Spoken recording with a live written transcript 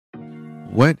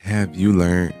What have you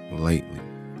learned lately?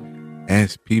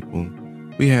 As people,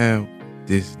 we have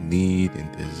this need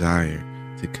and desire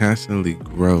to constantly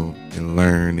grow and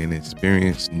learn and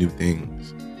experience new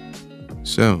things.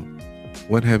 So,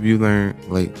 what have you learned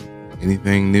lately?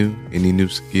 Anything new? Any new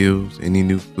skills? Any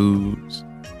new foods?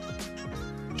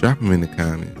 Drop them in the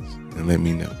comments and let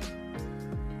me know.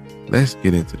 Let's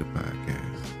get into the podcast.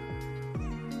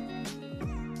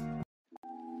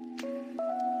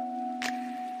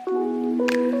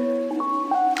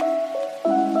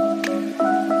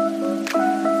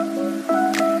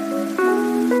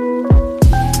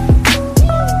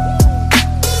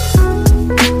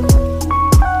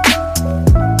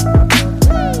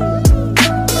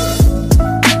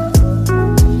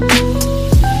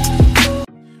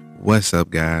 What's up,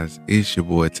 guys? It's your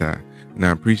boy Ty, and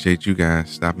I appreciate you guys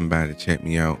stopping by to check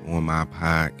me out on my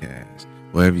podcast.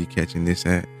 Wherever you're catching this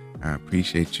at, I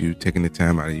appreciate you taking the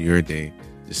time out of your day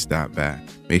to stop by.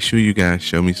 Make sure you guys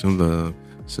show me some love,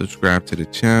 subscribe to the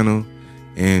channel,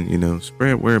 and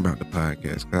spread word about the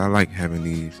podcast, because I like having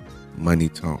these money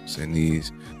talks and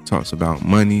these talks about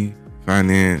money,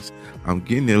 finance. I'm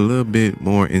getting a little bit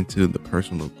more into the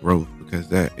personal growth, because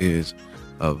that is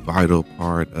a vital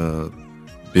part of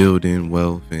building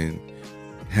wealth and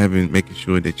making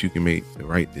sure that you can make the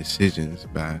right decisions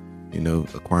by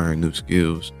acquiring new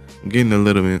skills. I'm getting a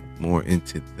little bit more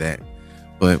into that,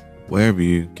 but wherever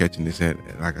you're catching this at,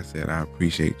 like I said, I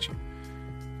appreciate you.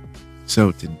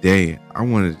 So today I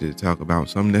wanted to talk about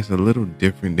something that's a little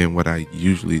different than what I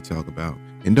usually talk about.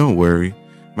 And don't worry,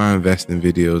 my investing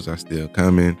videos are still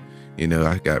coming.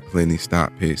 I got plenty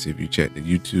stock picks. If you check the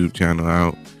YouTube channel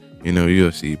out,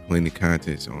 you'll see plenty of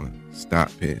content on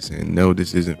stock picks. And no,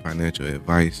 this isn't financial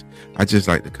advice. I just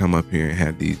like to come up here and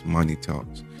have these money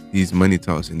talks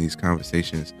and these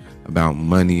conversations about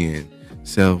money and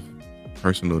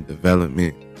personal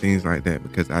development, things like that,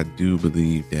 because I do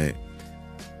believe that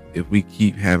if we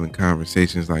keep having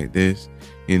conversations like this,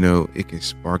 it can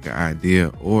spark an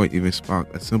idea or even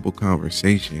spark a simple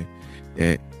conversation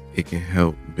that it can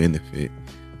help benefit.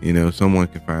 Someone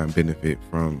can find benefit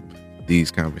from these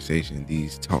conversations,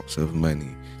 these talks of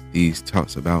money, these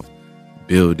talks about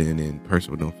building and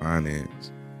personal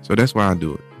finance. So that's why I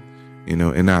do it,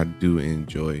 and I do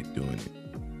enjoy doing it.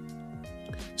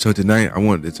 So tonight I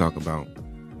wanted to talk about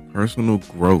personal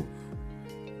growth.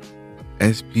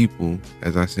 As people,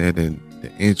 as I said in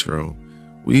the intro,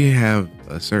 we have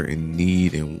a certain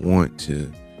need and want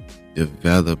to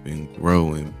develop and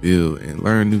grow and build and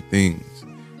learn new things.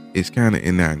 It's kind of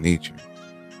in our nature.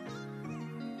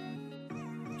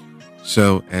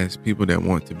 So as people that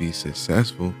want to be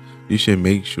successful, you should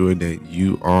make sure that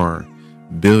you are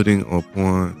building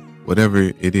upon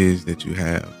whatever it is that you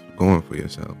have going for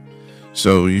yourself.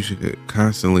 So you should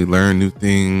constantly learn new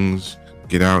things,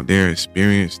 get out there,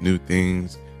 experience new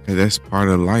things, because that's part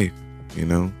of life.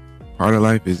 Part of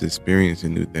life is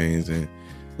experiencing new things and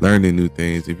learning new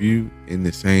things. If you in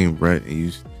the same rut and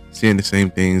you seeing the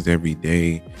same things every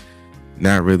day,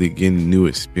 not really getting new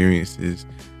experiences,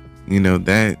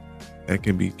 that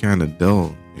can be kind of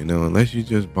dull, unless you're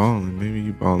just balling. Maybe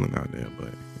you're balling out there,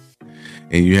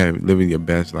 and you have living your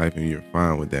best life and you're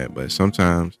fine with that. But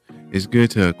sometimes it's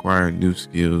good to acquire new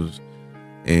skills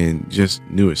and just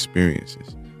new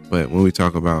experiences. But when we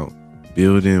talk about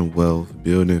building wealth,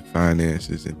 building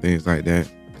finances and things like that,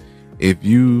 if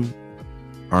you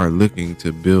are looking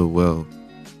to build wealth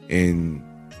and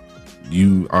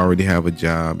you already have a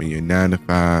job and your 9 to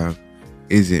 5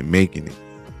 isn't making it,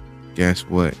 guess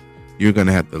what? You're going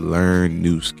to have to learn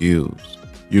new skills.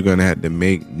 You're going to have to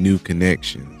make new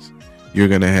connections. You're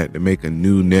going to have to make a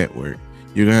new network.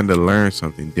 You're going to have to learn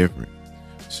something different.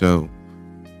 So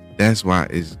that's why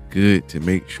it's good to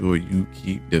make sure you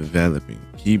keep developing,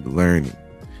 keep learning.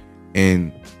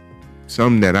 And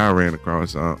something that I ran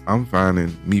across, I'm finding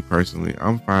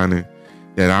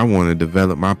that I want to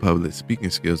develop my public speaking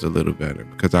skills a little better,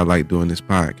 because I like doing this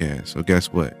podcast. So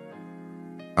guess what?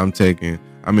 I'm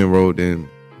enrolled in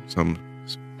some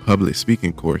public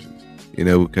speaking courses,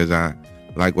 because I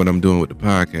like what I'm doing with the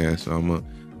podcast. So I'm going to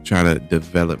try to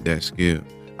develop that skill.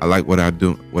 I like what I'm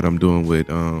doing with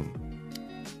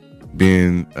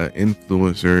being an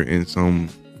influencer in some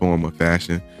form or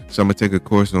fashion. So I'm going to take a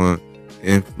course on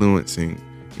influencing.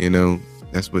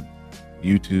 That's what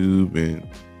YouTube and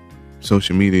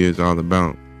social media is all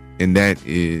about. And that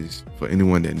is, for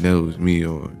anyone that knows me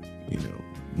or,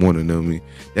 want to know me,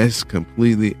 that's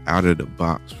completely out of the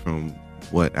box from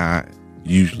what I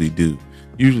usually do.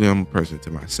 Usually I'm a person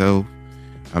to myself.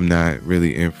 I'm not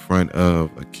really in front of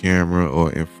a camera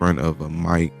or in front of a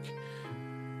mic.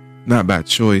 Not by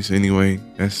choice anyway.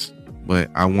 That's but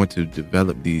I want to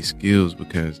develop these skills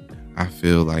because I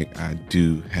feel like I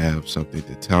do have something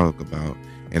to talk about,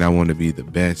 and I want to be the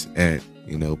best at,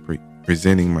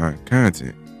 presenting my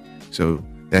content. So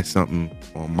that's something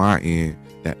on my end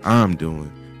that I'm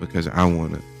doing because I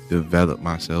want to develop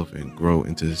myself and grow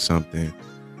into something,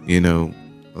 a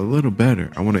little better.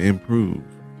 I want to improve.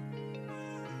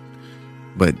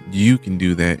 But you can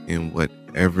do that in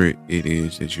whatever it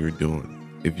is that you're doing.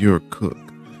 If you're a cook,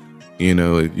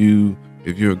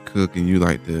 if you're a cook and you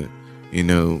like to,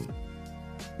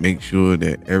 make sure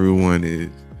that everyone is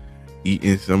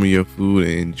eating some of your food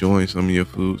and enjoying some of your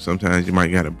food, sometimes you might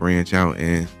got to branch out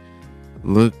and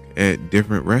look at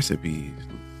different recipes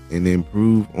and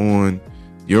improve on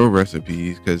your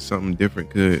recipes, because something different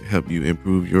could help you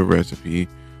improve your recipe,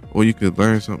 or you could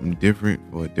learn something different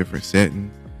for a different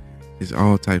setting. It's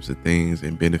all types of things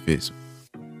and benefits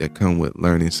that come with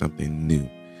learning something new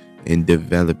and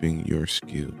developing your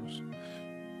skills.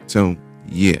 So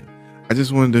yeah, I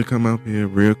just wanted to come up here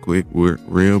real quick,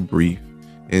 real brief,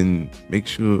 and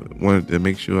wanted to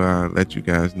make sure I let you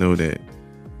guys know that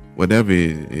whatever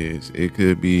it is, it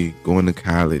could be going to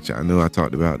college. I know I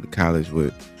talked about the college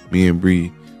with me and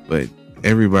Bree, but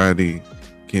everybody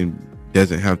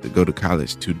doesn't have to go to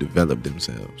college to develop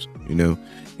themselves.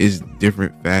 It's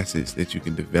different facets that you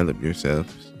can develop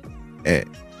yourself at.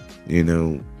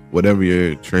 Whatever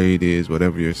your trade is,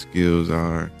 whatever your skills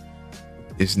are,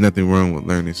 it's nothing wrong with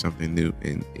learning something new.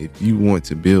 And if you want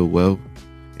to build wealth,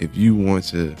 if you want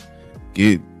to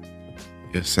get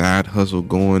your side hustle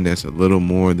going that's a little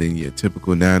more than your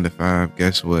typical 9-to-5,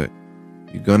 guess what?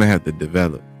 You're going to have to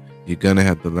develop. You're going to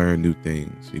have to learn new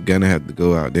things. You're going to have to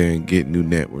go out there and get new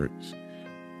networks.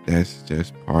 That's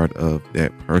just part of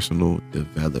that personal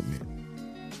development.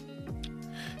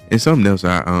 And something else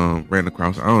I ran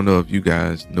across, I don't know if you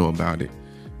guys know about it.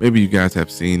 Maybe you guys have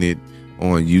seen it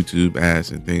on YouTube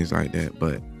ads and things like that.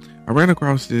 But I ran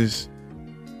across this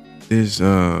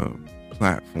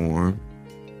platform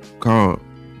called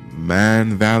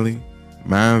Mindvalley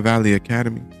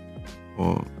Academy.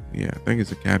 Or yeah, I think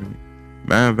it's Academy.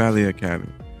 Mindvalley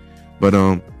Academy. But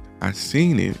I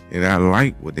seen it and I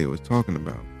liked what they was talking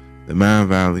about. The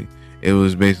Mindvalley, it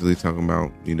was basically talking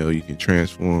about, you can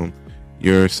transform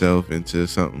yourself into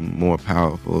something more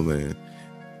powerful,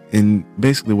 and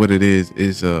basically what it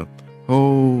is a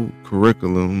whole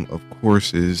curriculum of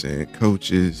courses and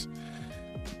coaches,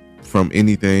 from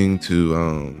anything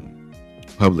to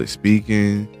public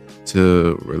speaking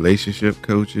to relationship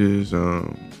coaches,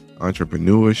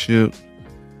 entrepreneurship,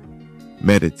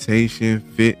 meditation,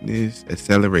 fitness,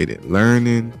 accelerated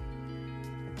learning,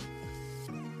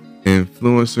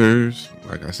 influencers.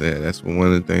 Like I said, that's one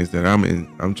of the things that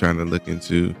I'm trying to look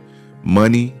into.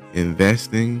 Money,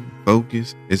 investing,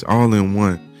 focus. It's all in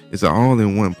one. It's an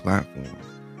all-in-one platform.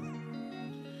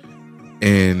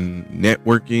 And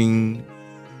networking,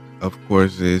 of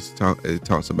course, it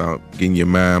talks about getting your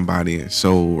mind, body, and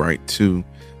soul right too.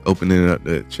 Opening up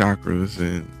the chakras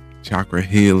and chakra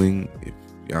healing. If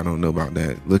y'all don't know about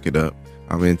that, look it up.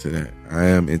 I'm into that. I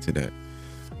am into that.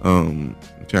 I'm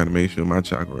trying to make sure my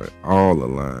chakra all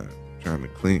aligned. I'm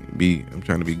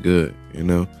trying to be good,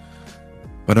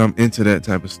 But I'm into that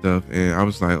type of stuff, and I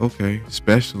was like, okay,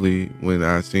 especially when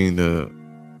I seen the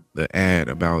ad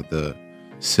about the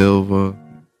silver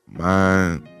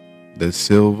mind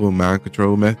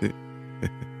control method.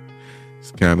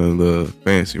 It's kind of a little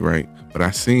fancy, right? But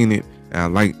I seen it, and I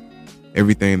liked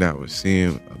everything that I was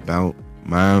seeing about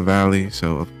Mindvalley,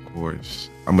 so of course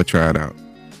I'm gonna try it out.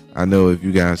 I know if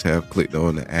you guys have clicked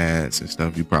on the ads and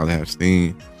stuff, you probably have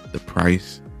seen the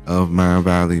price of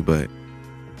Mindvalley, but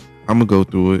I'm gonna go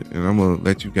through it and I'm gonna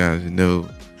let you guys know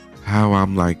how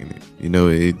I'm liking it.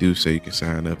 It do say you can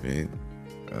sign up and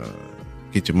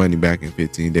get your money back in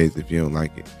 15 days if you don't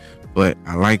like it, but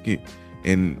I like it,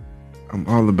 and I'm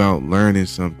all about learning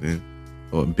something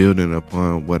or building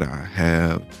upon what I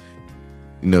have,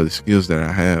 the skills that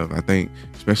I have. I think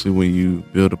especially when you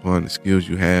build upon the skills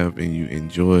you have and you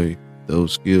enjoy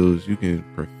those skills, you can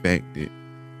perfect it.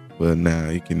 Well,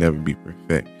 you can never be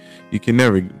perfect. You can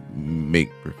never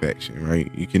make perfection,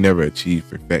 right? You can never achieve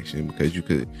perfection, because you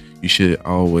should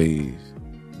always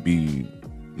be,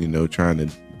 trying to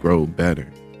grow better.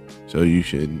 So you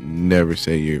should never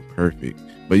say you're perfect,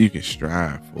 but you can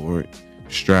strive for it.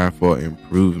 Strive for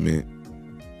improvement.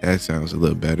 That sounds a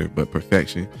little better, but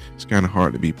perfection, it's kind of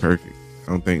hard to be perfect.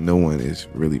 I don't think no one is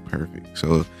really perfect.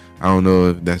 So I don't know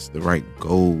if that's the right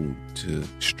goal to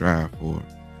strive for,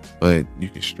 but you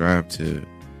can strive to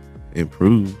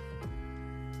improve,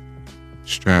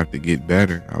 strive to get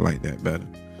better. I like that better.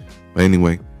 But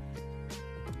anyway,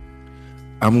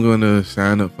 I'm going to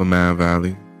sign up for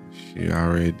Mindvalley. Shoot, I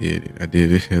already did it. I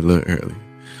did it a little early.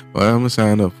 But I'm gonna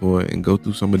sign up for it and go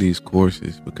through some of these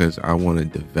courses because I want to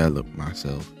develop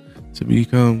myself to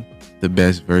become the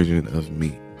best version of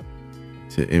me,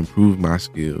 to improve my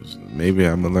skills. Maybe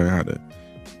I'm gonna learn how to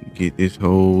get this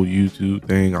whole YouTube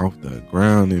thing off the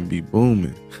ground and be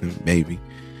booming. Maybe.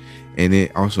 And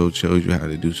it also shows you how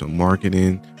to do some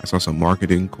marketing. I saw some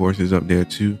marketing courses up there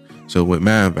too. So with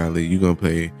Mindvalley, you're gonna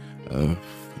pay a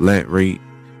flat rate.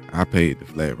 I paid the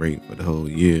flat rate for the whole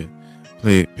year.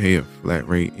 Pay a flat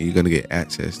rate, and you're gonna get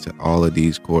access to all of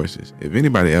these courses. If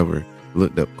anybody ever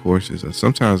looked up courses, or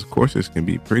sometimes courses can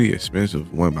be pretty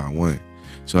expensive one by one.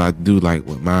 So I do like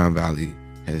what Mindvalley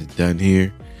has done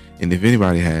here. And if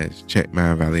anybody has checked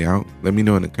Mindvalley out, let me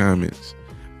know in the comments.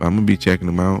 But I'm gonna be checking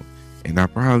them out, and I'll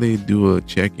probably do a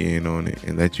check-in on it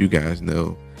and let you guys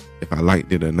know if I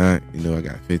liked it or not. You know, I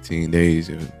got 15 days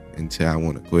until I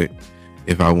want to quit,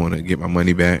 if I want to get my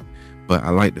money back. But I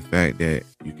like the fact that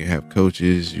you can have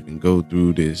coaches, you can go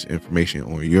through this information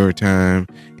on your time,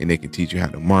 and they can teach you how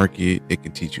to market, they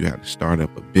can teach you how to start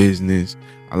up a business.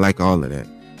 I like all of that.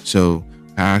 So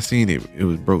how I seen it, it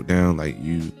was broke down like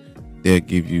they'll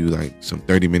give you like some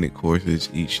 30-minute courses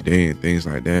each day and things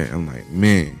like that. I'm like,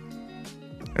 man,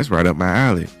 that's right up my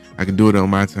alley. I can do it on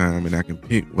my time, and I can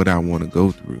pick what I want to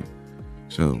go through.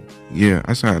 So yeah,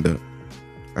 I signed up,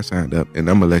 and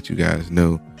I'm gonna let you guys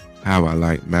know how I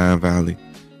like Mindvalley,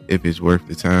 if it's worth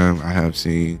the time. I have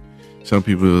seen some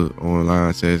people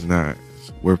online say it's not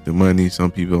worth the money.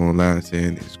 Some people online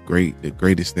saying it's great, the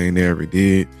greatest thing they ever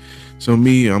did. So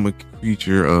me, I'm a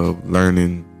creature of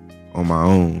learning on my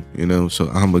own, you know, so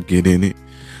I'm gonna get in it.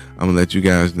 I'm gonna let you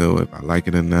guys know if I like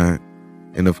it or not.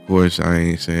 And of course, I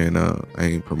ain't saying I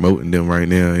ain't promoting them right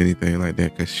now or anything like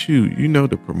that, because shoot, you know,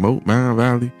 to promote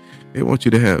Mindvalley, they want you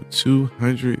to have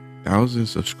 200,000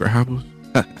 subscribers.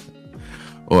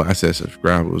 Or I said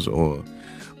subscribers, or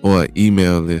an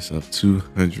email list of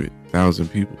 200,000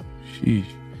 people. Sheesh.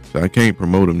 So I can't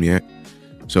promote them yet.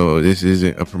 So this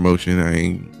isn't a promotion. I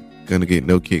ain't gonna get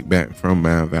no kickback from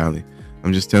Mindvalley.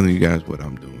 I'm just telling you guys what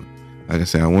I'm doing. Like I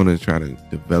said, I want to try to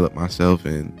develop myself,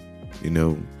 and you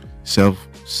know, self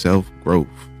growth.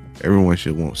 Everyone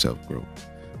should want self growth.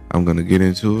 I'm gonna get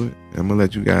into it. I'm gonna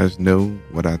let you guys know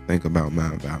what I think about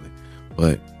Mindvalley.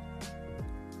 But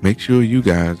make sure you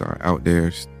guys are out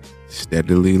there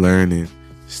steadily learning,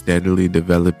 steadily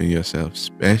developing yourself,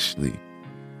 especially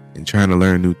in trying to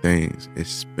learn new things,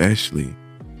 especially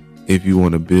if you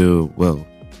want to build wealth.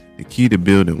 The key to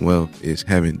building wealth is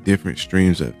having different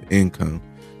streams of income.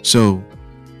 So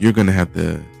you're going to have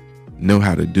to know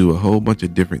how to do a whole bunch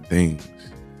of different things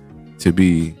to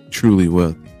be truly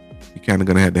wealthy. You're kind of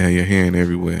going to have your hand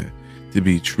everywhere to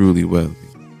be truly wealthy.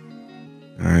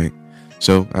 All right.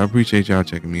 So I appreciate y'all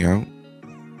checking me out.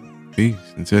 Peace.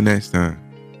 Until next time.